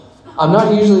I'm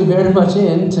not usually very much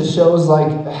into shows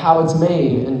like how it's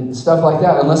made and stuff like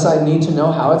that, unless I need to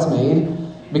know how it's made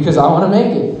because I want to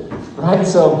make it, right?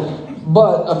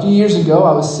 But a few years ago,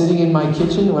 I was sitting in my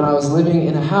kitchen when I was living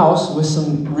in a house with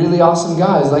some really awesome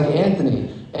guys like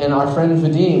Anthony and our friend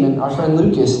Vadim and our friend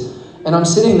Lucas. And I'm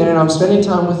sitting there and I'm spending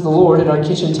time with the Lord at our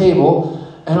kitchen table.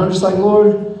 And I'm just like,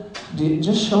 Lord,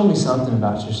 just show me something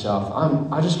about yourself.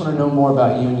 I just want to know more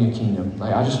about you and your kingdom.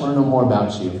 Like, I just want to know more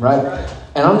about you, right?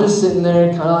 And I'm just sitting there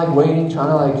kind of like waiting, trying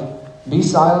to like be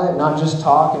silent, not just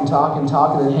talk and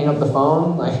then hang up the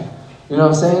phone. Like, you know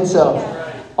what I'm saying? So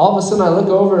all of a sudden I look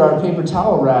over at our paper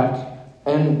towel rack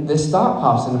and this thought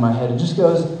pops into my head. It just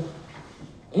goes,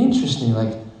 interesting,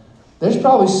 like there's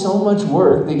probably so much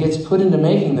work that gets put into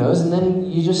making those and then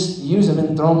you just use them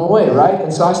and throw them away, right?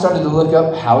 And so I started to look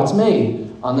up how it's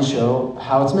made on the show,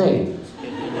 how it's made.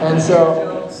 And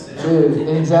so, dude,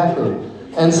 exactly.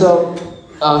 And so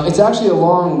it's actually a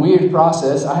long, weird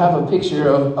process. I have a picture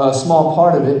of a small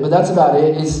part of it, but that's about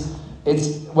it.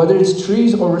 It's whether it's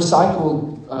trees or recycled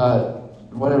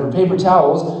paper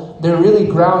towels, they're really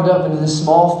ground up into this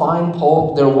small, fine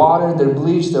pulp. They're watered, they're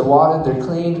bleached, they're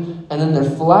cleaned, and then they're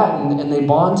flattened, and they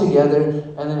bond together,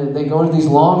 and then they go into these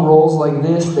long rolls like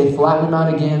this. They flatten them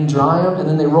out again, dry them, and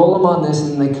then they roll them on this,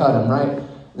 and then they cut them, right?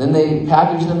 Then they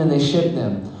package them, and they ship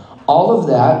them. All of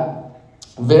that,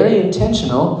 very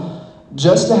intentional,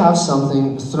 just to have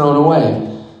something thrown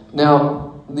away.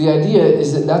 Now, the idea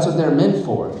is that that's what they're meant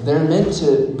for. They're meant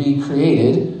to be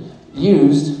created,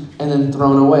 used, and then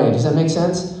thrown away. Does that make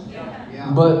sense?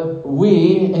 Yeah. But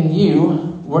we and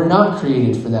you were not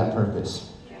created for that purpose.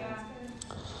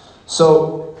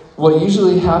 So what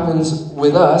usually happens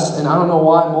with us, and I don't know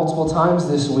why multiple times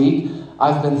this week,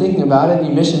 I've been thinking about it.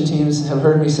 You mission teams have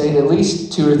heard me say it at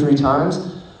least 2 or 3 times.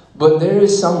 But there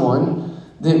is someone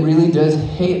that really does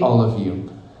hate all of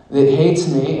you, that hates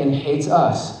me and hates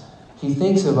us. He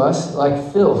thinks of us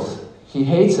like filth. He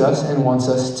hates us and wants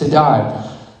us to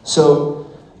die.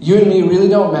 So you and me really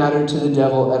don't matter to the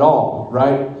devil at all,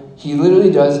 right? He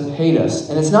literally does hate us.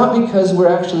 And it's not because we're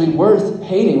actually worth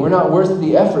hating. We're not worth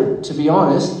the effort, to be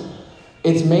honest.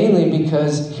 It's mainly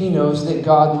because he knows that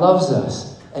God loves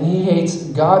us. And he hates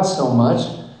God so much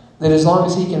that as long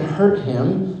as he can hurt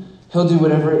him, he'll do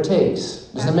whatever it takes.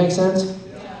 Does that make sense?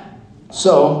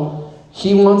 So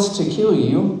he wants to kill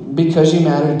you because you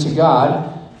matter to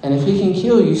God. And if he can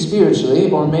kill you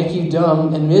spiritually or make you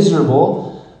dumb and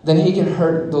miserable, then he can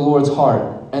hurt the Lord's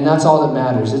heart. And that's all that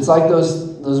matters. It's like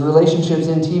those relationships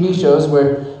in TV shows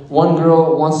where one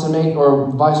girl wants to make, or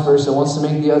vice versa, wants to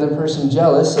make the other person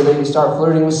jealous so they can start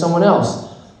flirting with someone else.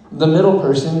 The middle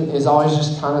person is always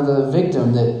just kind of the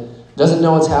victim that doesn't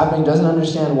know what's happening, doesn't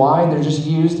understand why. They're just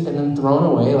used and then thrown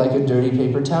away like a dirty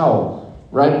paper towel,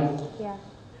 right? Yeah.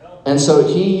 And so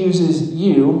he uses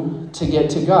you to get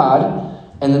to God,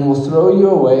 and then we'll throw you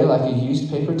away like a used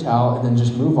paper towel and then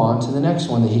just move on to the next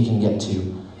one that he can get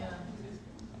to.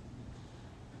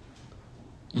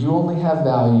 You only have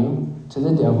value to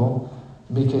the devil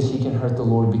because he can hurt the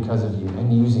Lord because of you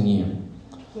and using you.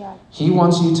 Yeah. He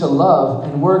wants you to love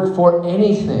and work for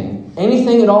anything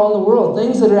at all in the world,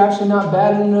 things that are actually not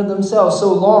bad in and of themselves,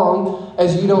 so long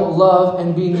as you don't love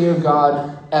and be near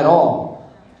God at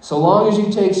all. So long as you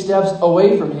take steps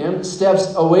away from him,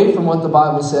 steps away from what the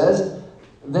Bible says,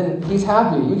 then he's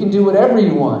happy. You can do whatever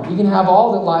you want. You can have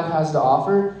all that life has to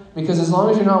offer, because as long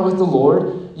as you're not with the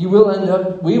Lord, we will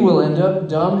end up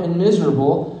dumb and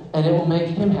miserable, and it will make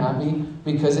him happy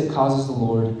because it causes the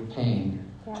Lord pain.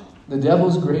 Yeah. The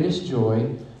devil's greatest joy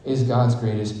is God's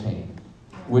greatest pain,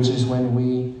 which is when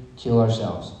we kill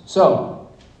ourselves. So,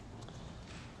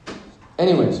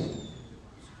 anyways,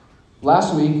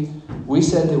 last week we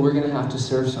said that we're going to have to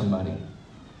serve somebody.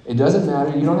 It doesn't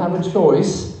matter. You don't have a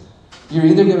choice. You're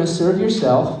either going to serve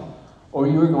yourself or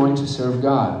you are going to serve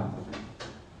God.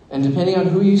 And depending on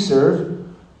who you serve,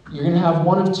 you're going to have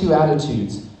one of 2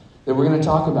 attitudes that we're going to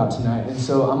talk about tonight. And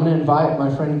so I'm going to invite my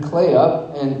friend Clay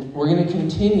up, and we're going to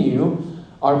continue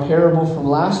our parable from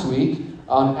last week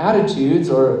on attitudes,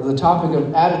 or the topic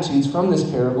of attitudes from this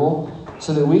parable,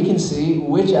 so that we can see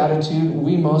which attitude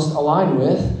we most align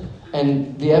with,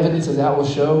 and the evidence of that will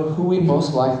show who we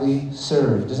most likely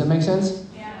serve. Does that make sense?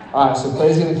 Yeah. All right, so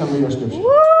Clay's going to come read our scripture.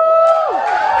 Woo!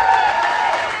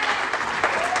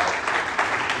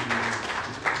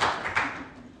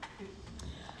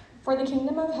 For the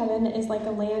kingdom of heaven is like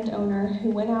a landowner who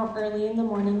went out early in the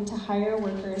morning to hire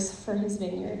workers for his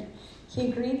vineyard. He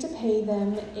agreed to pay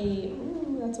them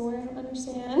that's a word I don't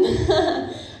understand,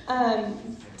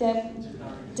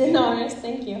 denarius,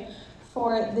 thank you,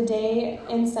 for the day,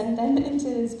 and sent them into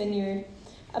his vineyard.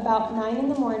 About 9 in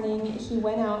the morning, he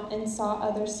went out and saw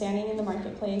others standing in the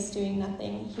marketplace doing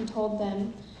nothing. He told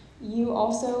them, "You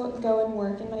also go and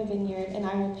work in my vineyard, and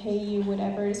I will pay you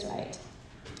whatever is right."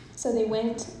 So they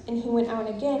went, and he went out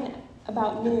again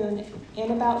about noon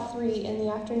and about 3 in the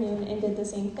afternoon and did the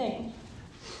same thing.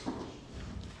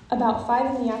 About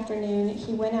 5 in the afternoon,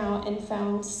 he went out and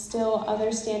found still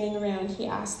others standing around. He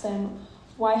asked them,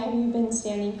 "Why have you been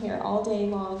standing here all day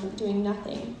long doing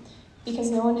nothing?"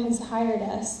 "Because no one has hired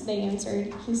us," they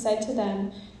answered. He said to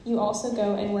them, "You also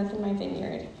go and work in my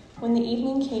vineyard." When the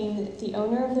evening came, the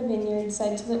owner of the vineyard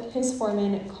said to his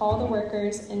foreman, "Call the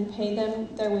workers and pay them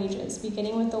their wages,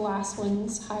 beginning with the last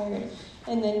ones hired,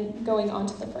 and then going on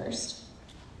to the first."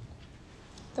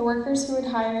 The workers who had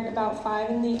hired about 5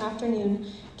 in the afternoon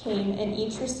came, and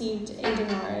each received a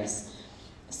denarius.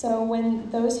 So when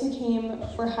those who came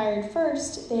were hired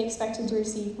first, they expected to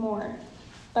receive more.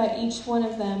 But each one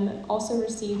of them also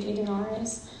received a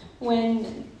denarius.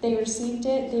 When they received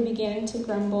it, they began to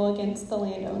grumble against the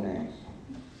landowner.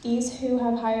 These who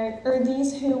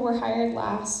were hired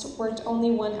last worked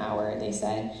only 1 hour, they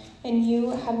said, and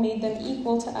you have made them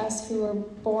equal to us who were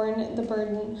borne the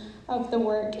burden of the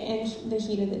work and the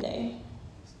heat of the day.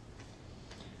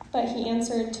 But he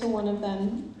answered to one of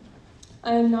them,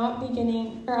 I am not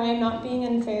being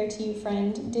unfair to you,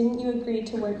 friend. Didn't you agree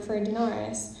to work for a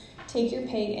denarius? Take your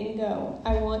pay and go.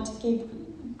 I want to give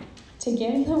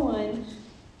the one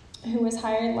who was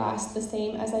hired last the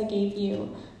same as I gave you.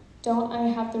 Don't I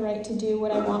have the right to do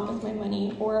what I want with my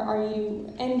money? Or are you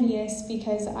envious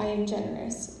because I am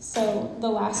generous? So the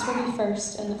last will be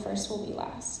first and the first will be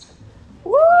last.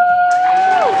 Woo!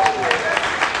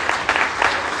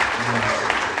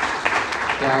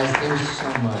 Guys, there's so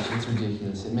much. It's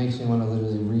ridiculous. It makes me want to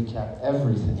literally recap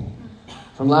everything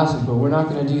from last week, but we're not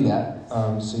going to do that,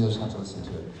 so you'll just have to listen to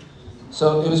it.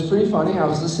 So it was pretty funny. I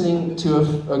was listening to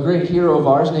a great hero of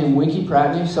ours named Winky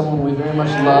Pratney, someone we very much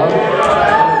love.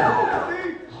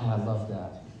 Oh, I love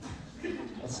that.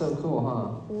 That's so cool,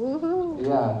 huh? Woohoo!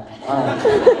 Yeah. All right.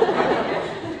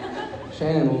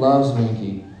 Shannon loves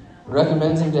Winky.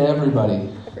 Recommends him to everybody.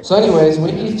 So anyways,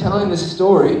 Winky's telling this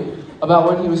story about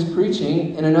when he was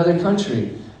preaching in another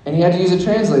country. And he had to use a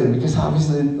translator because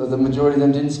obviously the majority of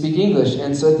them didn't speak English.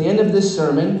 And so at the end of this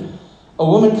sermon, a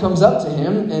woman comes up to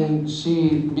him and she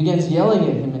begins yelling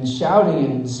at him and shouting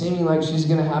and seeming like she's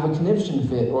going to have a conniption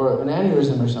fit or an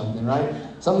aneurysm or something, right?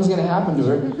 Something's going to happen to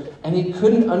her. And he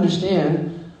couldn't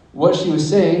understand what she was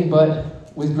saying,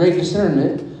 but with great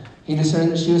discernment, he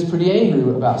discerned that she was pretty angry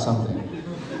about something.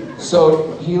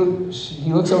 So he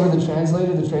looks over the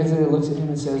translator looks at him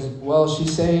and says, well,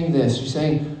 she's saying this.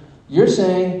 You're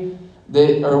saying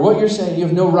that, or what you're saying, you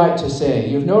have no right to say.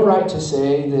 You have no right to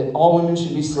say that all women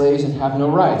should be slaves and have no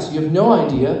rights. You have no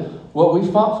idea what we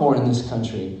fought for in this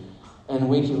country. And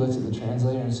Winky looks at the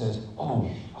translator and says, oh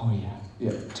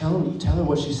yeah. Tell her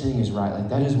what she's saying is right. Like,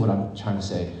 that is what I'm trying to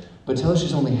say. But tell her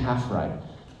she's only half right.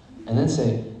 And then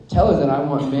say, tell her that I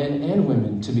want men and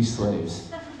women to be slaves.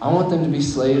 I want them to be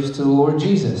slaves to the Lord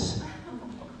Jesus.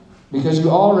 Because you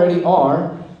already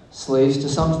are slaves to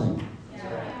something.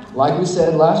 Like we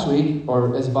said last week,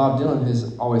 or as Bob Dylan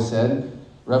has always said,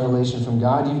 revelation from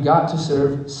God, you've got to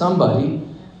serve somebody.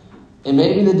 It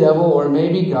may be the devil or it may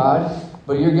be God,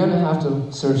 but you're going to have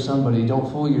to serve somebody.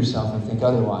 Don't fool yourself and think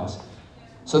otherwise.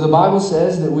 So the Bible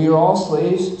says that we are all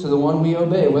slaves to the one we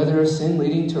obey, whether of sin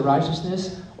leading to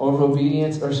righteousness or of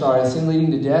sin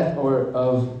leading to death or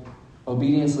of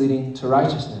obedience leading to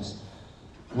righteousness.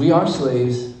 We are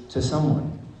slaves to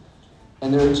someone.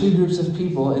 And there are two groups of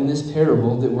people in this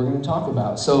parable that we're going to talk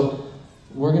about. So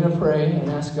we're going to pray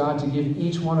and ask God to give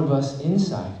each one of us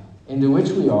insight into which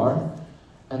we are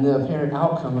and the apparent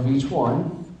outcome of each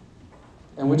one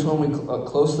and which one we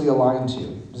closely align to.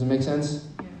 Does it make sense?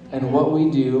 And what we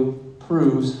do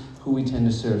proves who we tend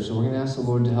to serve. So we're going to ask the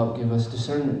Lord to help give us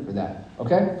discernment for that.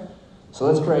 Okay? So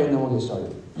let's pray and then we'll get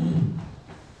started.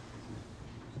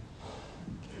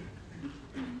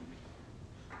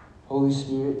 Holy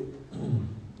Spirit,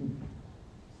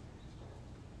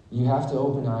 you have to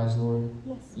open eyes, Lord.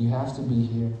 Yes. You have to be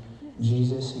here. Yes.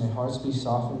 Jesus, may hearts be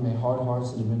softened. May hard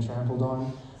hearts that have been trampled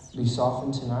on be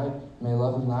softened tonight. May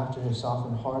love and laughter have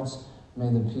softened hearts.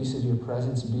 May the peace of your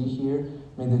presence be here.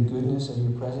 May the goodness of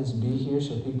your presence be here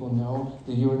so people know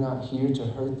that you are not here to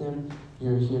hurt them.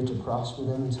 You're here to prosper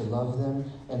them and to love them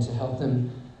and to help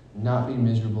them not be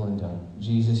miserable and done.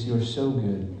 Jesus, you are so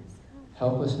good.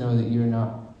 Help us know that you are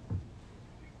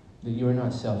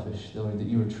not selfish, Lord, that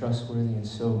you are trustworthy and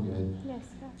so good. Yes,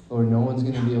 Lord, no one's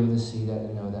going to be able to see that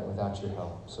and know that without your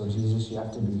help. So, Jesus, you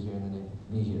have to be here in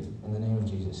the name of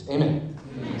Jesus. Amen.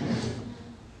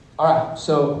 All right,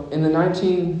 so in the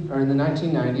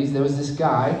 1990s, there was this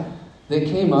guy that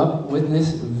came up with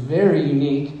this very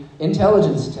unique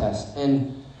intelligence test.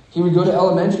 And he would go to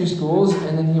elementary schools,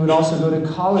 and then he would also go to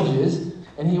colleges,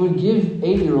 and he would give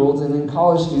 8-year-olds and then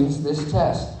college students this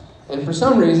test. And for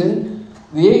some reason,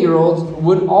 the 8-year-olds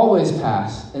would always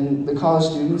pass, and the college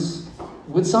students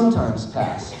would sometimes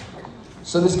pass.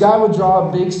 So this guy would draw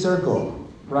a big circle,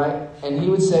 right? And he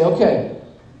would say, okay,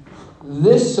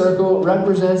 this circle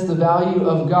represents the value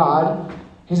of God,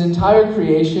 His entire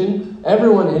creation,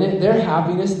 everyone in it, their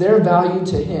happiness, their value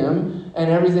to Him,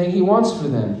 and everything He wants for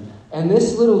them. And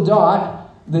this little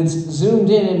dot that's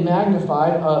zoomed in and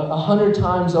magnified 100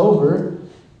 times over,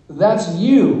 that's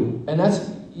you, and that's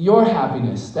your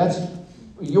happiness, that's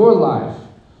your life.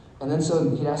 And then so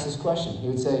he'd ask this question. He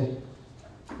would say,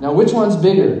 now which one's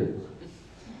bigger?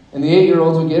 And the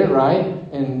 8-year-olds would get it right,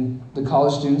 and the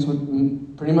college students would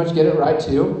pretty much get it right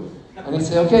too. And he'd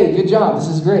say, okay, good job, this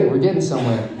is great, we're getting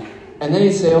somewhere. And then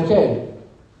he'd say, okay,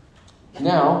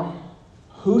 now,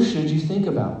 who should you think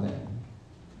about then?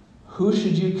 Who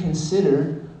should you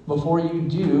consider before you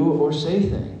do or say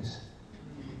things?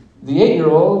 The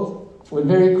 8-year-old would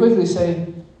very quickly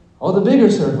say, oh, the bigger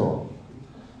circle.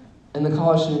 And the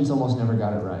college students almost never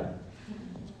got it right.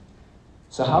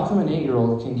 So how come an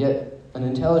 8-year-old can get an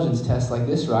intelligence test like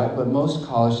this right, but most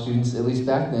college students, at least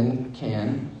back then,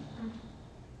 can?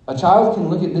 A child can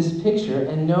look at this picture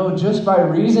and know just by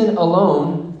reason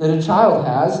alone that a child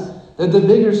has that the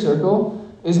bigger circle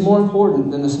is more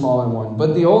important than the smaller one.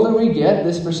 But the older we get,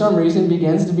 this for some reason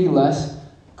begins to be less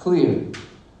clear.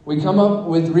 We come up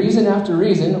with reason after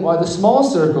reason why the small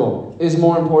circle is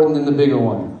more important than the bigger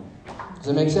one. Does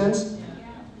that make sense?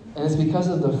 And it's because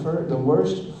of the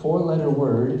worst 4-letter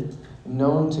word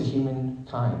known to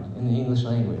humankind in the English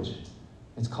language.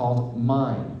 It's called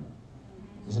mine.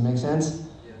 Does it make sense?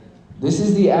 This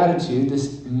is the attitude,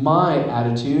 this my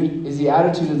attitude, is the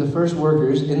attitude of the first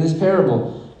workers in this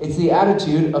parable. It's the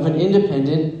attitude of an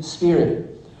independent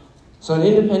spirit. So an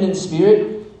independent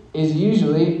spirit is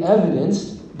usually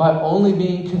evidenced by only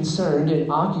being concerned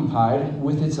and occupied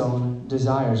with its own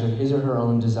desires, or his or her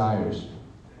own desires.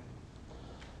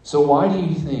 So why do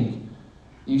you think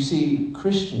you see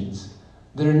Christians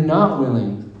that are not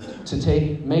willing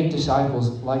to make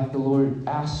disciples like the Lord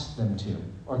asked them to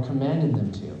or commanded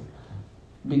them to?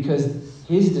 Because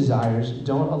His desires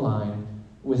don't align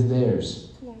with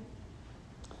theirs. Yeah.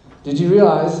 Did you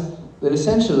realize that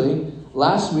essentially,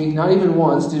 last week, not even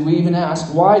once, did we even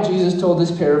ask why Jesus told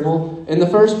this parable in the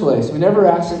first place? We never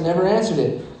asked it, never answered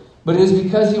it. But it is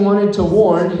because He wanted to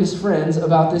warn His friends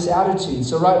about this attitude.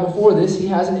 So right before this, He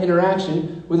has an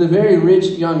interaction with a very rich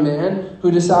young man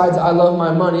who decides, I love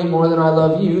my money more than I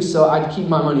love you, so I'd keep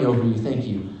my money over you, thank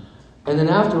you. And then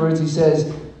afterwards He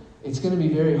says, it's going to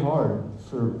be very hard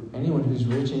for anyone who's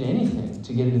rich in anything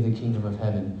to get into the kingdom of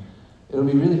heaven. It'll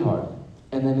be really hard.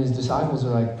 And then His disciples are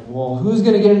like, well, who's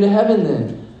going to get into heaven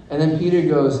then? And then Peter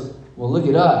goes, well, look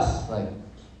at us. Like,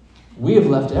 we have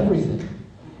left everything.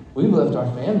 We've left our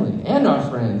family and our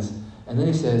friends. And then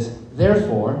he says,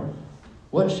 therefore,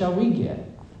 what shall we get?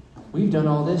 We've done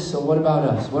all this, so what about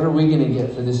us? What are we going to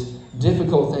get for this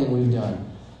difficult thing we've done?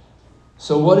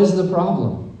 So what is the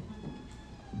problem?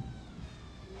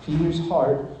 Peter's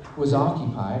heart was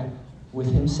occupied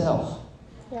with himself.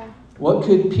 Yeah. What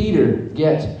could Peter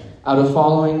get out of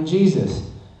following Jesus?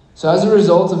 So as a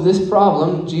result of this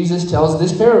problem, Jesus tells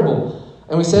this parable.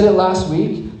 And we said it last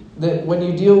week, that when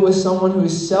you deal with someone who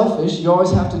is selfish, you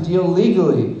always have to deal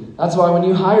legally. That's why when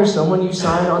you hire someone, you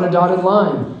sign on a dotted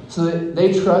line, so that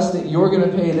they trust that you're going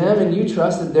to pay them and you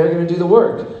trust that they're going to do the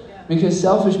work. Because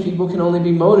selfish people can only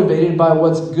be motivated by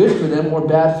what's good for them or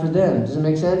bad for them. Does it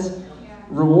make sense?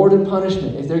 Reward and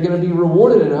punishment. If they're going to be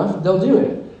rewarded enough, they'll do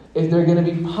it. If they're going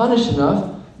to be punished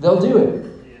enough, they'll do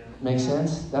it. Make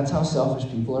sense? That's how selfish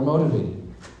people are motivated.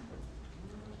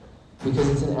 Because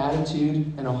it's an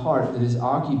attitude and a heart that is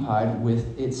occupied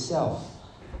with itself.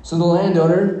 So the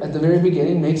landowner, at the very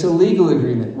beginning, makes a legal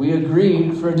agreement. We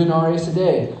agreed for a denarius a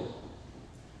day.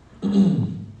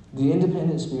 The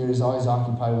independent spirit is always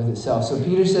occupied with itself. So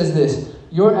Peter says this,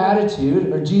 your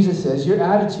attitude, or Jesus says, your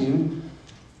attitude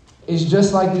is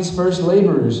just like these first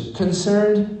laborers,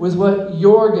 concerned with what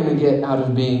you're going to get out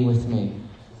of being with me.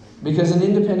 Because an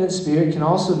independent spirit can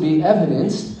also be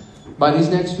evidenced by these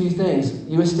next few things.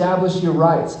 You establish your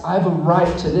rights. I have a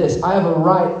right to this. I have a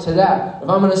right to that. If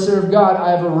I'm going to serve God,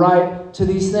 I have a right to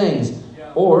these things.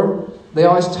 Yeah. Or they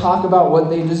always talk about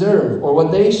what they deserve, or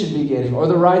what they should be getting, or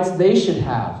the rights they should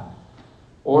have.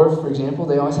 Or, for example,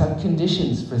 they always have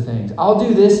conditions for things. I'll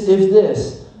do this if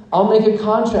this. I'll make a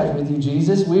contract with you,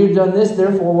 Jesus. We've done this,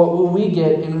 therefore what will we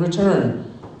get in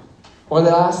return? Or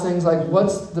they'll ask things like,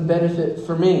 what's the benefit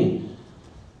for me?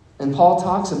 And Paul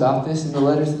talks about this in the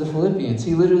letter to the Philippians.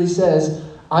 He literally says,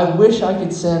 I really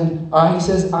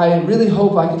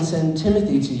hope I can send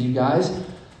Timothy to you guys,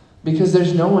 because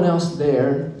there's no one else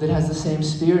there that has the same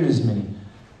spirit as me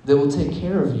that will take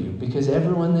care of you, because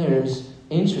everyone there is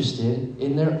interested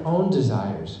in their own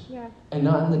desires and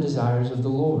not in the desires of the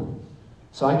Lord.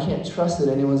 So I can't trust that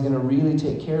anyone's going to really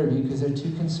take care of you because they're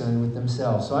too concerned with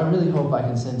themselves. So I really hope I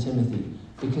can send Timothy,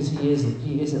 because he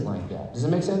isn't like that. Does that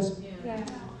make sense? Yeah.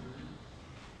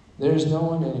 There's no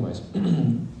one anyways.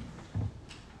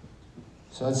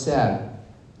 So it's sad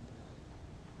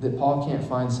that Paul can't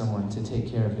find someone to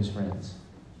take care of his friends.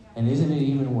 And isn't it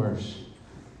even worse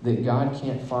that God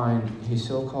can't find his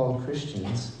so-called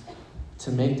Christians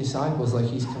to make disciples like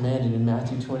he's commanded in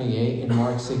Matthew 28, in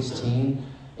Mark 16,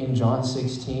 in John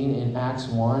 16, in Acts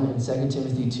 1, in 2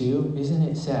 Timothy 2? Isn't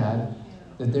it sad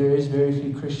that there is very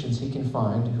few Christians he can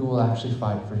find who will actually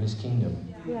fight for his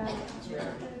kingdom? Yeah.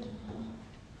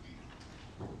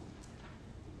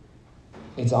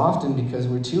 It's often because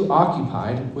we're too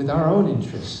occupied with our own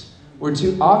interests. We're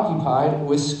too occupied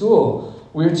with school.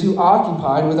 We're too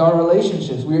occupied with our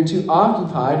relationships. We're too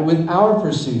occupied with our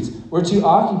pursuits. We're too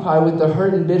occupied with the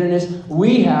hurt and bitterness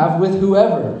we have with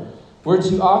whoever. We're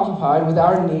too occupied with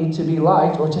our need to be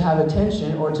liked or to have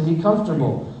attention or to be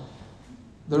comfortable.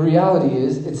 The reality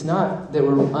is, it's not that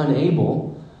we're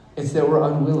unable, it's that we're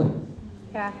unwilling.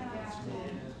 Yeah.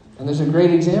 And there's a great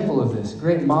example of this, a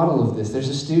great model of this. There's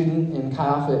a student in Chi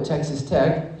Alpha at Texas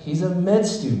Tech. He's a med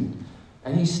student,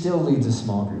 and he still leads a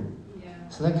small group.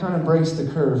 So that kind of breaks the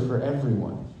curve for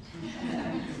everyone.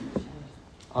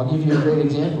 I'll give you a great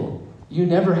example. You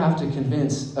never have to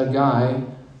convince a guy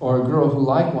or a girl who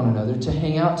like one another to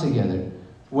hang out together.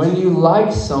 When you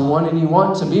like someone and you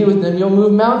want to be with them, you'll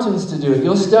move mountains to do it.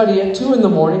 You'll study at 2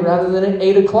 a.m. rather than at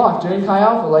 8 o'clock during Chi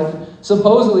Alpha, like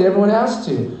supposedly everyone has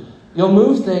to. You'll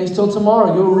move things till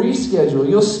tomorrow. You'll reschedule.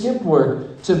 You'll skip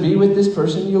work to be with this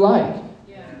person you like.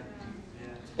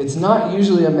 It's not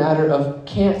usually a matter of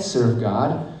can't serve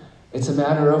God. It's a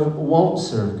matter of won't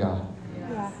serve God.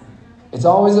 Yeah. It's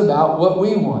always about what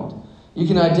we want. You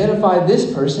can identify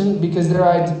this person because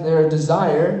their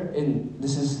desire, and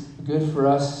this is good for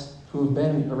us who have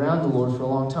been around the Lord for a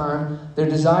long time, their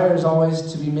desire is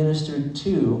always to be ministered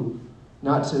to,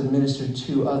 not to minister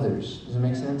to others. Does it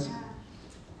make sense?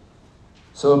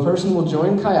 So a person will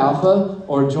join Chi Alpha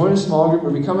or join a small group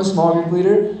or become a small group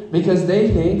leader because they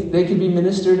think they can be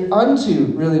ministered unto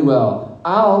really well.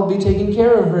 I'll be taken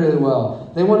care of really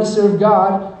well. They want to serve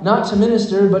God, not to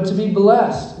minister, but to be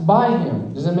blessed by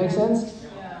Him. Does that make sense?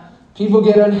 Yeah. People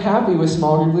get unhappy with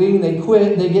small group leading. They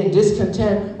quit. They get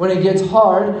discontent when it gets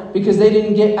hard because they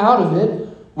didn't get out of it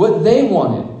what they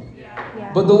wanted.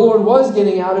 Yeah. But the Lord was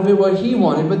getting out of it what He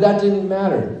wanted, but that didn't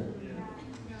matter.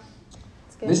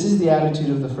 This is the attitude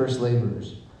of the first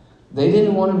laborers. They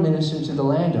didn't want to minister to the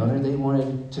landowner. They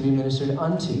wanted to be ministered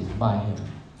unto by him.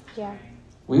 Yeah.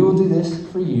 We will do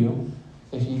this for you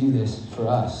if you do this for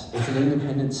us. It's an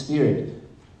independent spirit.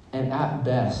 And at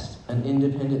best, an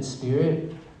independent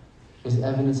spirit is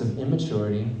evidence of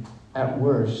immaturity. At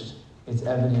worst, it's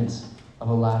evidence of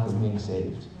a lack of being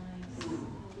saved.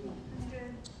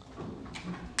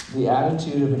 The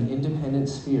attitude of an independent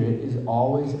spirit is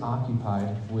always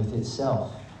occupied with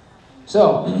itself.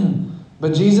 So,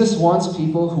 but Jesus wants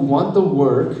people who want the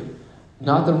work,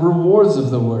 not the rewards of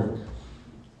the work,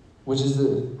 which is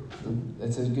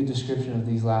it's a good description of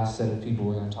these last set of people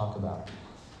we're going to talk about.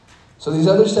 So these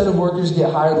other set of workers get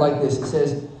hired like this. It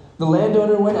says, the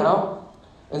landowner went out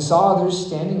and saw others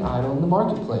standing idle in the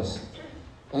marketplace.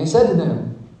 And he said to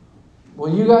them,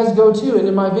 well, you guys go too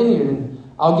into my vineyard,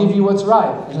 and I'll give you what's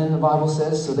right. And then the Bible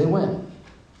says, so they went.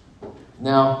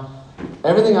 Now,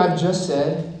 everything I've just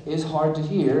said is hard to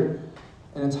hear,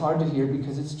 and it's hard to hear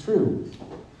because it's true.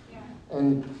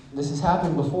 And this has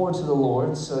happened before to the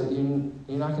Lord, so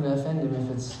you're not going to offend him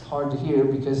if it's hard to hear,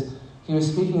 because he was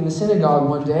speaking in the synagogue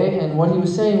one day, and what he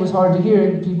was saying was hard to hear,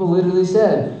 and people literally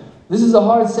said, this is a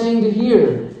hard saying to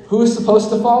hear. Who is supposed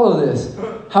to follow this?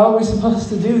 How are we supposed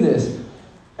to do this?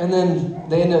 And then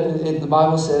the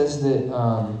Bible says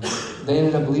that they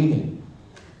ended up leaving.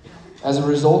 As a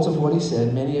result of what he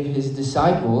said, many of his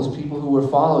disciples, people who were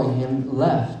following him,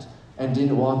 left and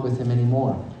didn't walk with him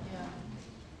anymore.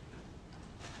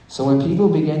 So when people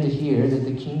began to hear that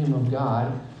the kingdom of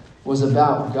God was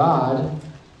about God,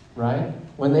 right?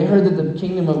 When they heard that the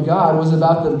kingdom of God was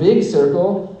about the big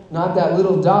circle, not that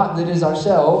little dot that is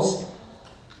ourselves,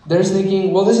 they're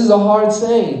thinking, well, this is a hard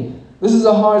saying. This is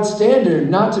a hard standard,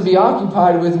 not to be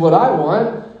occupied with what I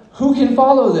want. Who can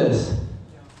follow this?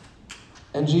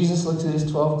 And Jesus looks at his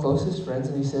 12 closest friends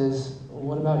and he says, well,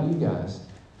 what about you guys?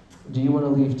 Do you want to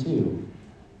leave too?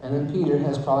 And then Peter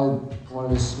has probably one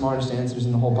of his smartest answers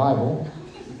in the whole Bible.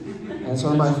 And it's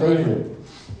one of my favorite.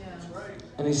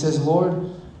 And he says,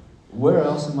 Lord, where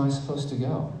else am I supposed to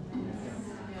go?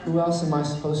 Who else am I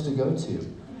supposed to go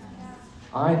to?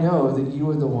 I know that you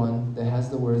are the one that has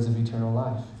the words of eternal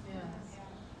life.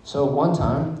 So one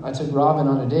time, I took Robin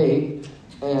on a date,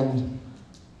 and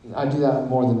I do that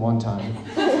more than one time.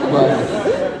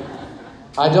 But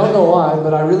I don't know why,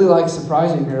 but I really like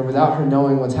surprising her without her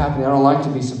knowing what's happening. I don't like to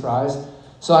be surprised.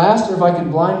 So I asked her if I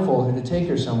could blindfold her to take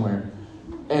her somewhere.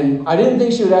 And I didn't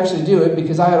think she would actually do it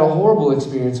because I had a horrible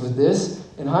experience with this.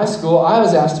 In high school, I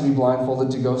was asked to be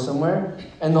blindfolded to go somewhere.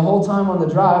 And the whole time on the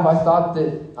drive, I thought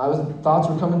that thoughts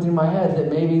were coming through my head that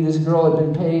maybe this girl had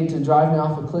been paid to drive me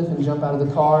off a cliff and jump out of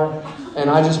the car. And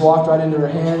I just walked right into her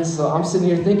hands. So I'm sitting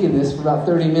here thinking this for about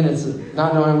 30 minutes,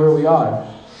 not knowing where we are.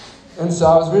 And so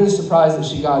I was really surprised that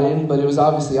she got in, but it was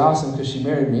obviously awesome because she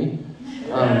married me.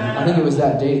 I think it was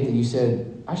that date that you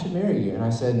said, I should marry you. And I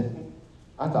said,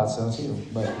 I thought so too.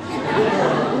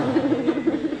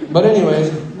 But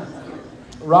anyways,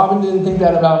 Robin didn't think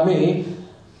that about me.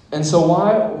 And so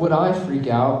why would I freak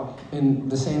out in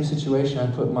the same situation I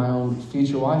put my own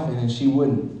future wife in and she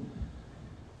wouldn't?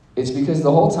 It's because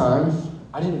the whole time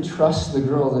I didn't trust the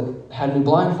girl that had me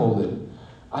blindfolded.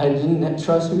 I didn't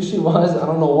trust who she was. I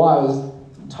don't know why I was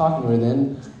talking to her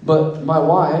then. But my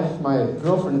wife, my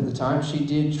girlfriend at the time, she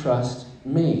did trust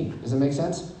me. Does that make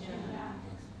sense?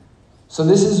 So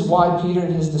this is why Peter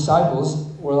and his disciples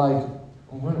were like,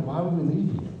 why would we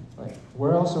leave you? Like,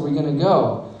 where else are we going to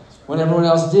go? When everyone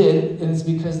else did, and it's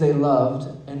because they loved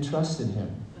and trusted him.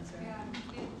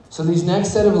 So these next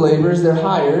set of laborers, they're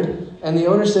hired, and the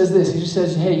owner says this. He just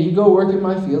says, hey, you go work in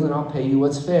my field and I'll pay you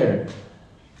what's fair.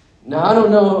 Now, I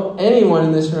don't know anyone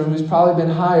in this room who's probably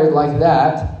been hired like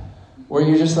that, where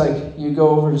you're just like, you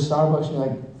go over to Starbucks and you're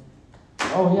like,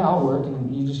 oh yeah, I'll work,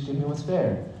 and you just give me what's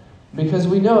fair. Because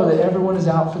we know that everyone is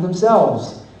out for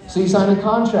themselves. So you sign a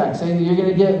contract saying that you're going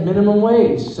to get minimum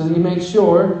wage so that you make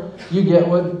sure you get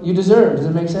what you deserve. Does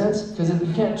it make sense? Because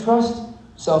you can't trust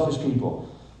selfish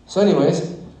people. So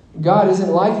anyways, God isn't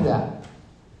like that.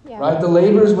 Yeah. Right? The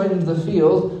laborers went into the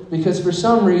field because for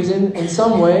some reason, in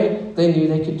some way, they knew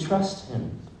they could trust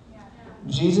him.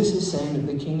 Jesus is saying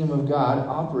that the kingdom of God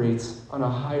operates on a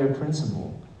higher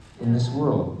principle in this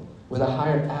world, with a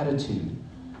higher attitude.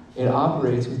 It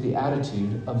operates with the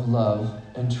attitude of love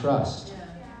and trust.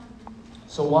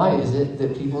 So why is it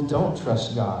that people don't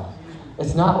trust God?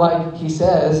 It's not like he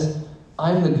says,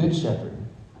 I'm the good shepherd.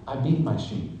 I beat my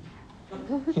sheep.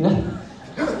 He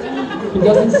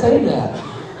doesn't say that.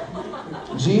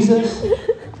 Jesus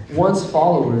wants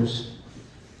followers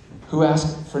who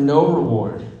ask for no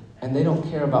reward, and they don't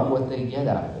care about what they get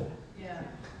out of it.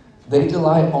 They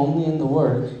delight only in the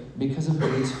work because of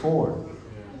who it's for.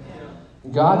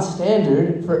 God's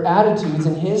standard for attitudes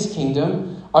in his kingdom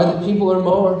are that people are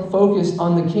more focused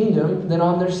on the kingdom than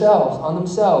on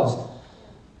themselves.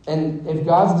 And if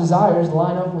God's desires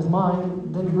line up with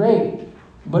mine, then great.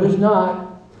 But if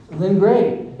not, then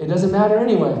great. It doesn't matter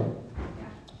anyway.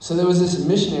 So there was this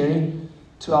missionary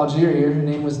to Algeria. Her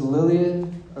name was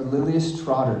Lilias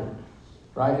Trotter.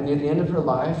 Right? And at the end of her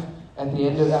life,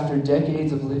 after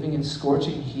decades of living in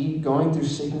scorching heat, going through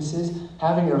sicknesses,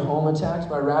 having her home attacked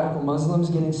by radical Muslims,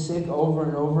 getting sick over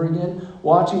and over again,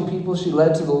 watching people she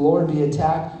led to the Lord be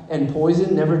attacked and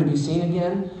poisoned, never to be seen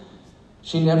again,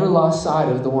 she never lost sight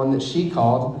of the one that she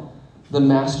called the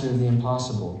master of the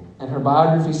impossible. And her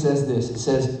biography says this. It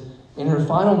says, in her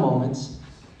final moments,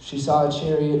 she saw a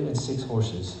chariot and 6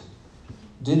 horses.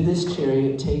 Did this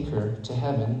chariot take her to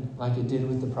heaven like it did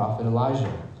with the prophet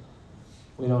Elijah?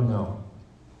 We don't know.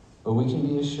 But we can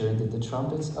be assured that the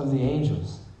trumpets of the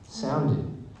angels sounded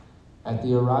at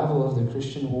the arrival of the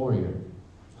Christian warrior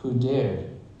who dared,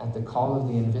 at the call of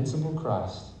the invincible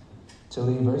Christ, to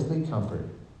leave earthly comfort,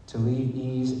 to leave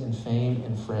ease and fame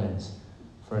and friends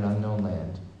for an unknown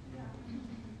land.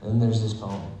 And then there's this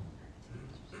poem.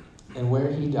 And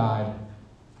where he died,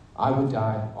 I would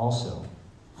die also,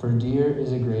 for dear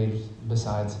is a grave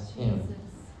besides him,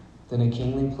 than a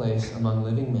kingly place among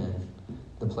living men,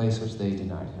 the place which they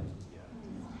denied him.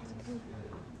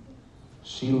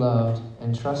 She loved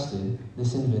and trusted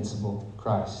this invincible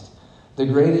Christ. The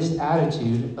greatest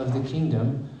attitude of the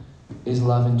kingdom is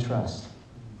love and trust.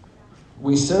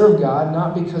 We serve God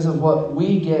not because of what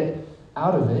we get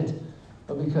out of it,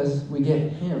 but because we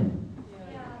get him.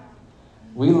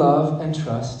 We love and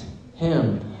trust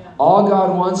him. All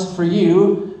God wants for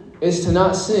you is to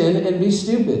not sin and be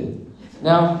stupid.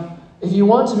 Now, If you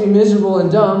want to be miserable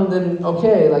and dumb, then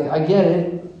okay, like I get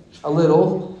it a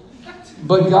little.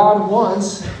 But God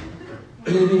wants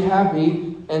you to be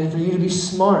happy and for you to be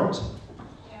smart.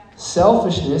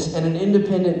 Selfishness and an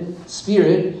independent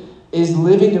spirit is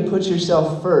living to put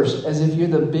yourself first as if you're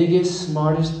the biggest,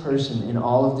 smartest person in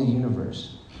all of the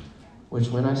universe. Which,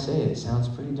 when I say it, sounds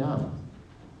pretty dumb.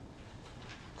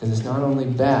 Because it's not only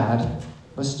bad,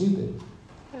 but stupid.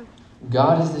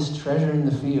 God is this treasure in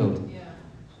the field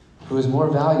who is more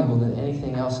valuable than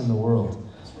anything else in the world.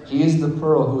 He is the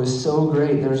pearl who is so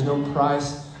great there is no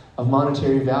price of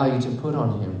monetary value to put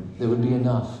on him that would be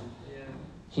enough.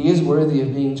 He is worthy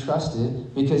of being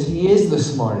trusted because he is the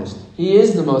smartest. He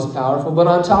is the most powerful. But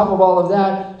on top of all of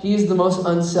that, he is the most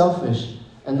unselfish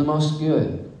and the most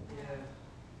good.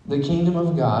 The kingdom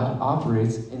of God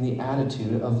operates in the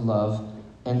attitude of love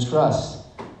and trust.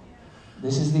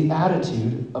 This is the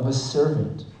attitude of a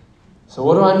servant. So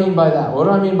what do I mean by that? What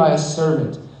do I mean by a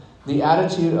servant? The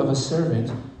attitude of a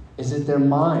servant is that their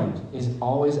mind is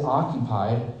always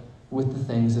occupied with the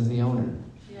things of the owner.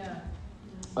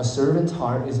 A servant's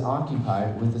heart is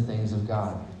occupied with the things of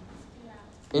God.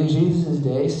 In Jesus'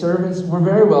 day, servants were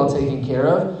very well taken care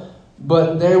of,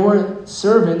 but they weren't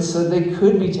servants so they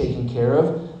could be taken care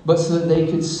of, but so that they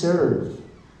could serve.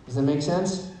 Does that make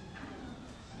sense?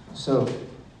 So,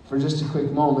 for just a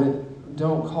quick moment,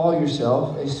 don't call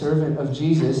yourself a servant of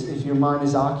Jesus if your mind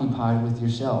is occupied with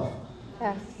yourself.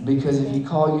 Yes. Because if you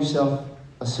call yourself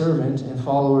a servant and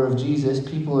follower of Jesus,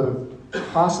 people are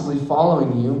possibly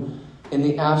following you in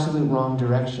the absolute wrong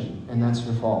direction, and that's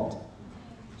your fault.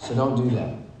 So don't do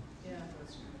that.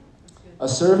 A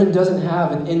servant doesn't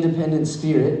have an independent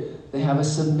spirit. They have a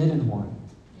submitted one.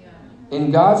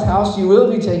 In God's house, you will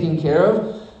be taken care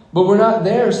of, but we're not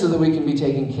there so that we can be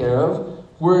taken care of.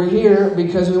 We're here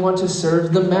because we want to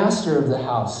serve the master of the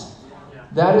house.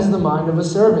 That is the mind of a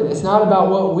servant. It's not about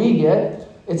what we get.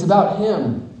 It's about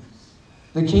him.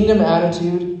 The kingdom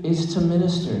attitude is to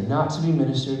minister, not to be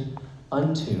ministered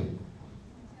unto.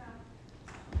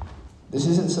 This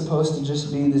isn't supposed to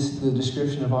just be the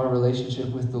description of our relationship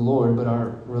with the Lord, but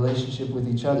our relationship with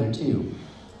each other too.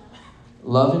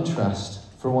 Love and trust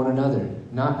for one another,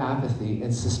 not apathy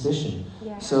and suspicion.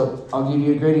 Yeah. So I'll give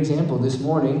you a great example. This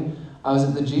morning, I was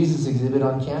at the Jesus exhibit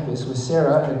on campus with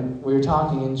Sarah, and we were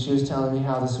talking, and she was telling me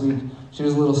how this week she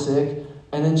was a little sick,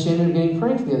 and then she ended up getting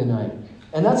pranked the other night.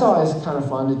 And that's always kind of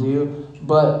fun to do,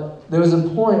 but there was a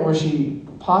point where she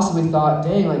possibly thought,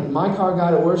 dang, like my car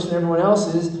got it worse than everyone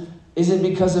else's. Is it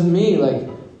because of me?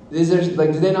 Do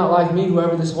they not like me,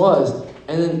 whoever this was?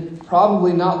 And then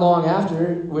probably not long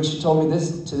after, which she told me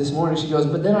this morning, she goes,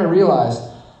 but then I realized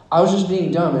I was just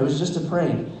being dumb. It was just a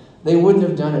prank. They wouldn't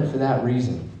have done it for that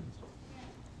reason.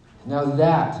 Now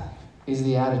that is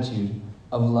the attitude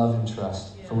of love and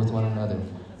trust with one another.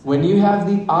 When you have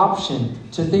the option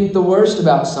to think the worst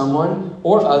about someone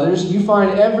or others, you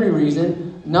find every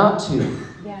reason not to.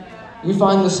 You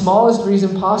find the smallest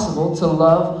reason possible to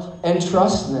love and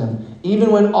trust them,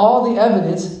 even when all the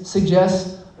evidence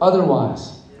suggests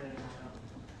otherwise.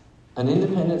 An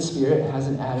independent spirit has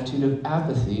an attitude of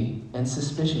apathy and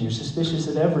suspicion. You're suspicious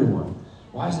of everyone.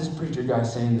 Why is this preacher guy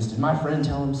saying this? Did my friend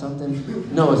tell him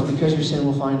something? No, it's because your sin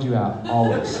will find you out,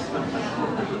 always.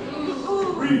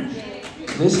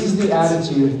 This is the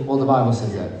attitude, well, the Bible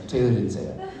says that. Taylor didn't say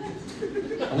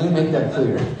that. I need to make that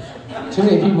clear. Too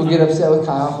many people get upset with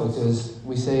Chi Alpha because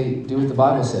we say, do what the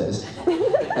Bible says.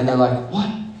 And they're like, what?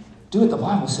 Do what the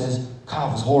Bible says? Chi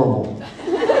Alpha's horrible.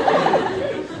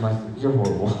 I'm like, you're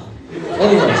horrible.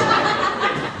 Anyways,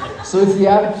 so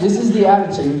this is the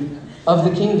attitude of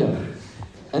the kingdom.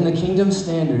 And the kingdom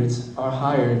standards are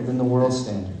higher than the world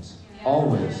standards.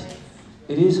 Always.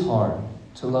 It is hard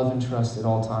to love and trust at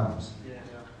all times.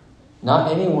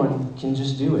 Not anyone can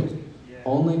just do it.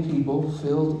 Only people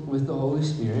filled with the Holy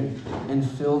Spirit and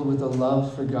filled with a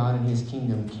love for God and His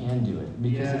kingdom can do it,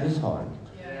 because it is hard.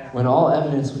 When all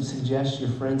evidence would suggest your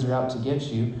friends are out to get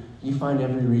you, you find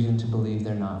every reason to believe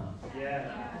they're not.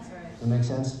 Does that make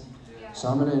sense? So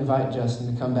I'm going to invite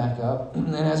Justin to come back up.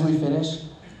 And as we finish,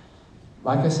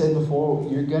 like I said before,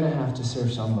 you're going to have to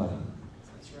serve somebody.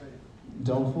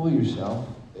 Don't fool yourself.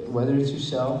 Whether it's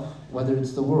yourself, whether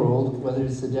it's the world, whether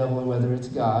it's the devil, or whether it's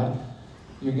God,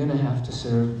 you're going to have to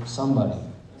serve somebody.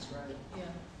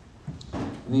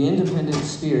 The independent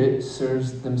spirit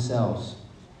serves themselves.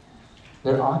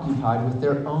 They're occupied with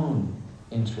their own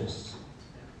interests.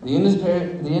 The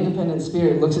independent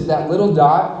spirit looks at that little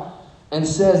dot and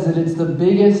says that it's the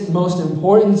biggest, most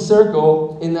important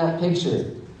circle in that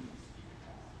picture.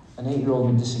 An 8-year-old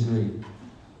would disagree.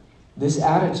 This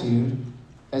attitude,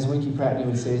 as Winky Pratney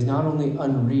would say, is not only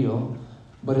unreal,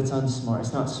 but it's unsmart.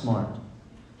 It's not smart.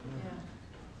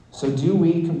 So do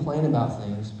we complain about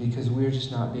things because we're just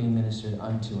not being ministered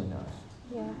unto enough?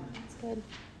 Yeah, that's good.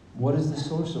 What is the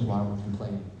source of why we're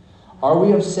complaining? Are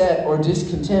we upset or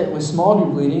discontent with small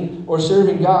group leading or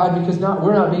serving God because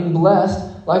we're not being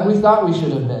blessed like we thought we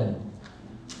should have been?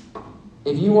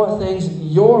 If you want things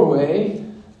your way,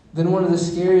 then one of the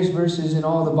scariest verses in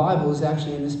all the Bible is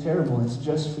actually in this parable, and it's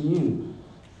just for you.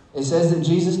 It says that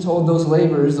Jesus told those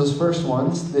laborers, those first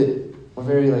ones that were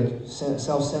very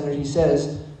self-centered, he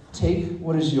says, take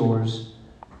what is yours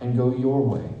and go your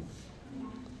way.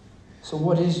 So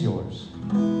what is yours?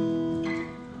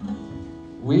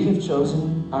 We have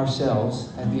chosen ourselves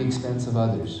at the expense of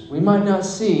others. We might not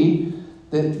see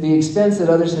that the expense that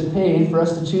others have paid for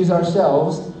us to choose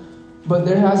ourselves, but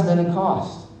there has been a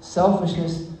cost.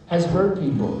 Selfishness has hurt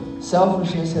people.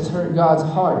 Selfishness has hurt God's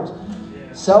heart.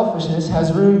 Selfishness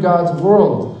has ruined God's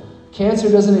world. Cancer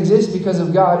doesn't exist because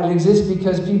of God. It exists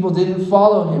because people didn't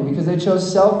follow Him, because they chose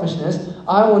selfishness.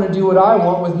 I want to do what I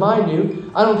want with my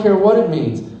new. I don't care what it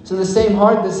means. So the same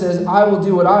heart that says, I will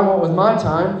do what I want with my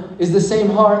time, is the same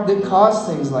heart that caused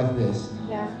things like this.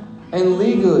 Yeah. And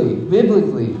legally,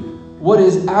 biblically, what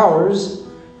is ours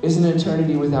is an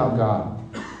eternity without God.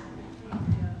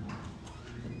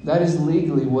 That is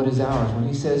legally what is ours. When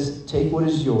He says, take what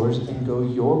is yours and go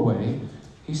your way,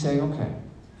 He's saying, okay,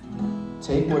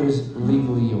 take what is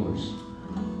legally yours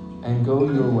and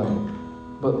go your way.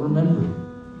 But remember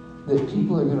that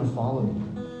people are going to follow you.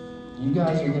 You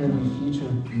guys are going to be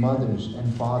future mothers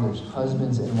and fathers,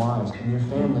 husbands and wives, and your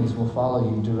families will follow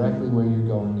you directly where you're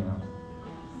going now.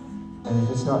 And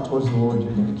if it's not towards the Lord,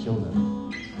 you're going to kill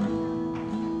them.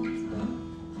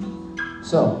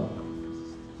 So,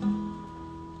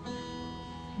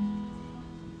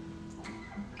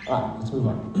 alright, let's move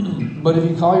on. But if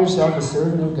you call yourself a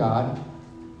servant of God,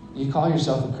 you call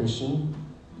yourself a Christian,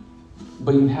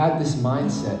 but you had this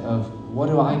mindset of, what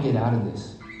do I get out of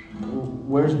this?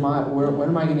 When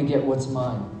am I going to get what's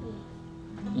mine?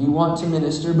 You want to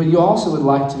minister, but you also would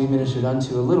like to be ministered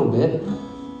unto a little bit,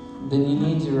 then you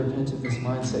need to repent of this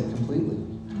mindset completely.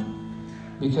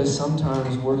 Because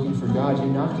sometimes working for God, you're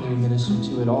not going to be ministered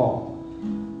to at all.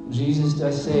 Jesus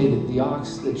does say that the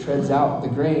ox that treads out the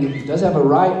grain does have a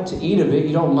right to eat of it.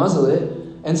 You don't muzzle it.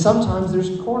 And sometimes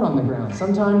there's corn on the ground.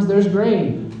 Sometimes there's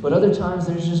grain. But other times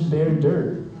there's just bare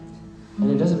dirt.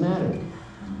 And it doesn't matter.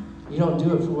 You don't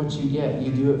do it for what you get.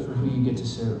 You do it for who you get to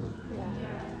serve.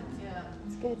 Yeah.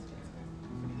 It's good.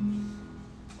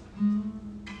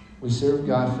 We serve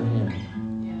God for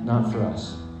Him, not for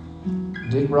us.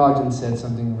 Dick Brogden said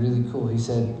something really cool. He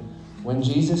said, when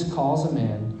Jesus calls a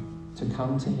man to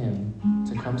come to Him,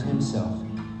 to come to Himself,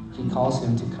 He calls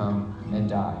him to come and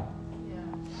die.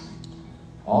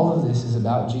 All of this is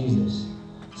about Jesus.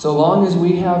 So long as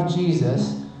we have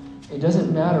Jesus, it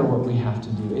doesn't matter what we have to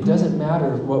do. It doesn't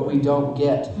matter what we don't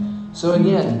get. So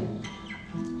again,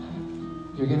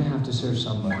 you're going to have to serve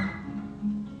somebody.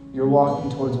 You're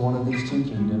walking towards one of these two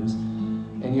kingdoms,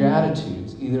 and your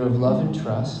attitudes, either of love and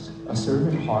trust, a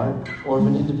servant heart, or of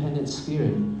an independent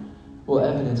spirit, will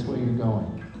evidence where you're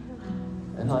going.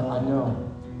 And I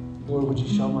know, Lord, would you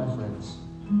show my friends?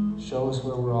 Show us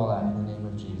where we're all at in the name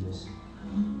of Jesus.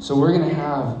 So we're going to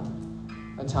have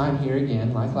a time here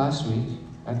again, like last week,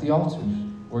 at the altar.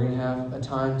 We're going to have a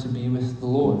time to be with the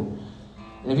Lord.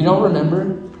 And if you don't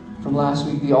remember from last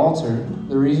week, the altar,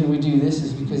 the reason we do this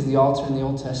is because the altar in the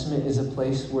Old Testament is a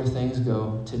place where things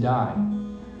go to die.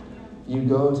 You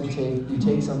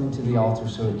take something to the altar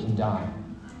so it can die.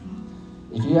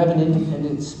 If you have an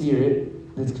independent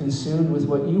spirit that's consumed with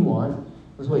what you want,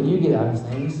 with what you get out of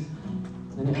things,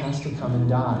 then it has to come and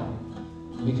die.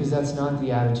 Because that's not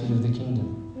the attitude of the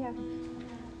kingdom. Yeah.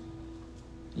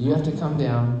 You have to come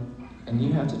down and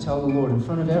you have to tell the Lord in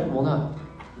front of everyone, well, not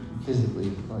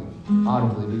physically,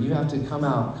 audibly, but you have to come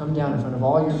down in front of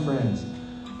all your friends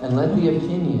and let the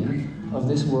opinion of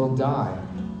this world die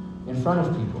in front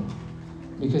of people.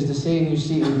 Because to stay in your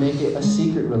seat would make it a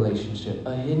secret relationship,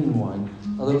 a hidden one,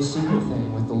 a little secret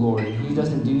thing with the Lord. And He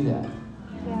doesn't do that.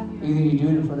 Yeah. Either you do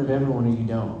it in front of everyone or you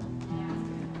don't.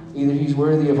 Either He's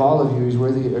worthy of all of you,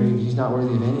 or He's not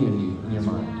worthy of any of you in your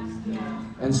mind.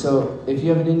 And so, if you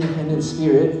have an independent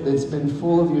spirit that's been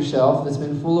full of yourself, that's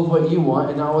been full of what you want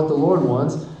and not what the Lord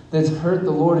wants, that's hurt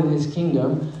the Lord in His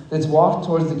kingdom, that's walked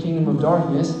towards the kingdom of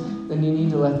darkness, then you need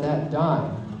to let that die.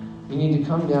 You need to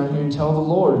come down here and tell the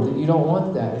Lord that you don't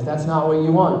want that. If that's not what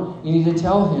you want, you need to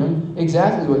tell Him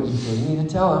exactly what you feel. You need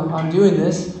to tell Him, I'm doing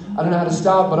this. I don't know how to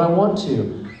stop, but I want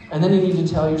to. And then you need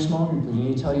to tell your small group. You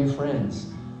need to tell your friends.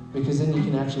 Because then you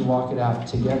can actually walk it out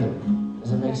together.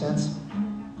 Does that make sense?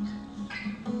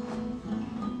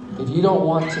 If you don't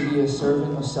want to be a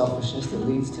servant of selfishness that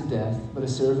leads to death, but a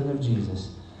servant of Jesus,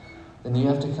 then you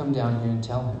have to come down here and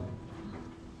tell him.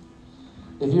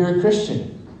 If you're a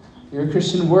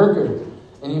Christian worker,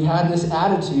 and you've had this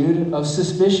attitude of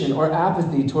suspicion or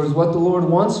apathy towards what the Lord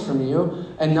wants from you,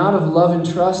 and not of love and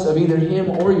trust of either him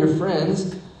or your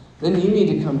friends, then you need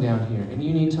to come down here, and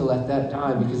you need to let that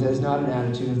die, because that is not an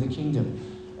attitude of the kingdom.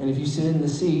 And if you sit in the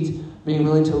seat, being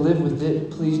willing to live with it,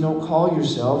 please don't call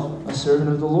yourself a servant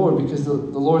of the Lord, because the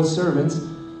Lord's servants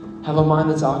have a mind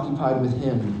that's occupied with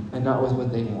him and not with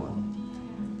what they want.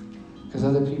 Because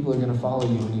other people are going to follow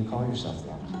you when you call yourself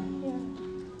that.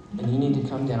 And you need to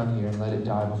come down here and let it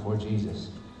die before Jesus.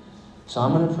 So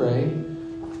I'm going to pray,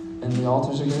 and the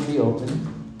altars are going to be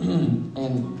open.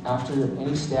 And after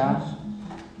any staff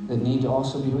that need to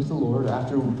also be with the Lord,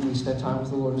 after we spend time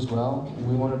with the Lord as well,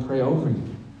 we want to pray over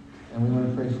you. And we want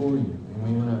to pray for you. And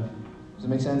we want to... Does it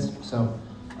make sense? So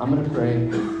I'm going to pray,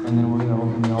 and then we're going to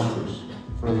open the altars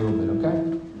for a little bit,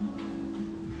 okay?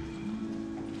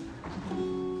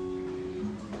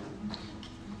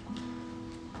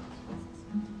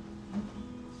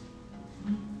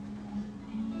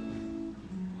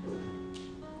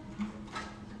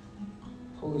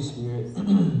 Holy Spirit,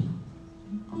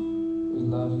 we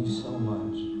love you so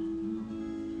much.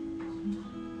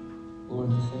 Lord,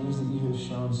 the things that you have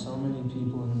shown so many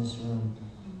people in this room,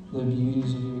 the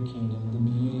beauties of your kingdom, the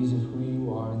beauties of who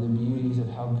you are, the beauties of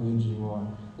how good you are,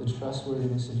 the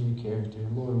trustworthiness of your character.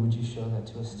 Lord, would you show that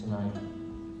to us tonight?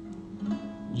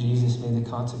 Jesus, may the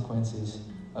consequences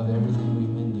of everything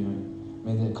we've been doing,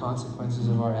 may the consequences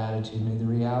of our attitude, may the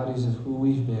realities of who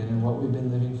we've been and what we've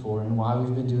been living for and why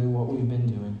we've been doing what we've been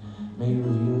doing, may you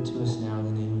reveal it to us now in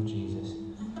the name of Jesus.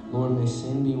 Lord, may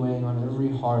sin be weighing on every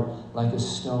heart like a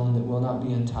stone that will not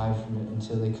be untied from it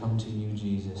until they come to you,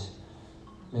 Jesus.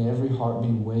 May every heart be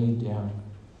weighed down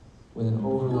with an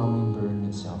overwhelming burden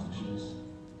of selfishness.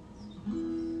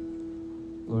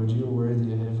 Lord, you are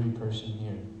worthy of every person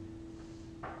here.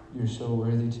 You're so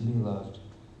worthy to be loved,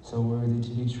 so worthy to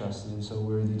be trusted, and so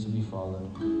worthy to be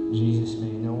followed. Jesus,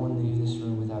 may no one leave this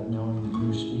room without knowing that you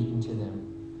are speaking to them.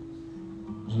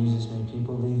 Jesus, may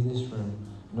people leave this room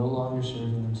no longer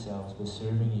serving themselves, but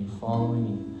serving you, following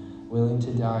you, willing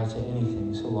to die to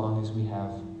anything so long as we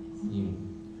have you.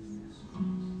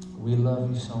 We love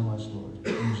you so much, Lord.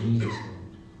 In Jesus'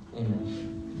 name, amen.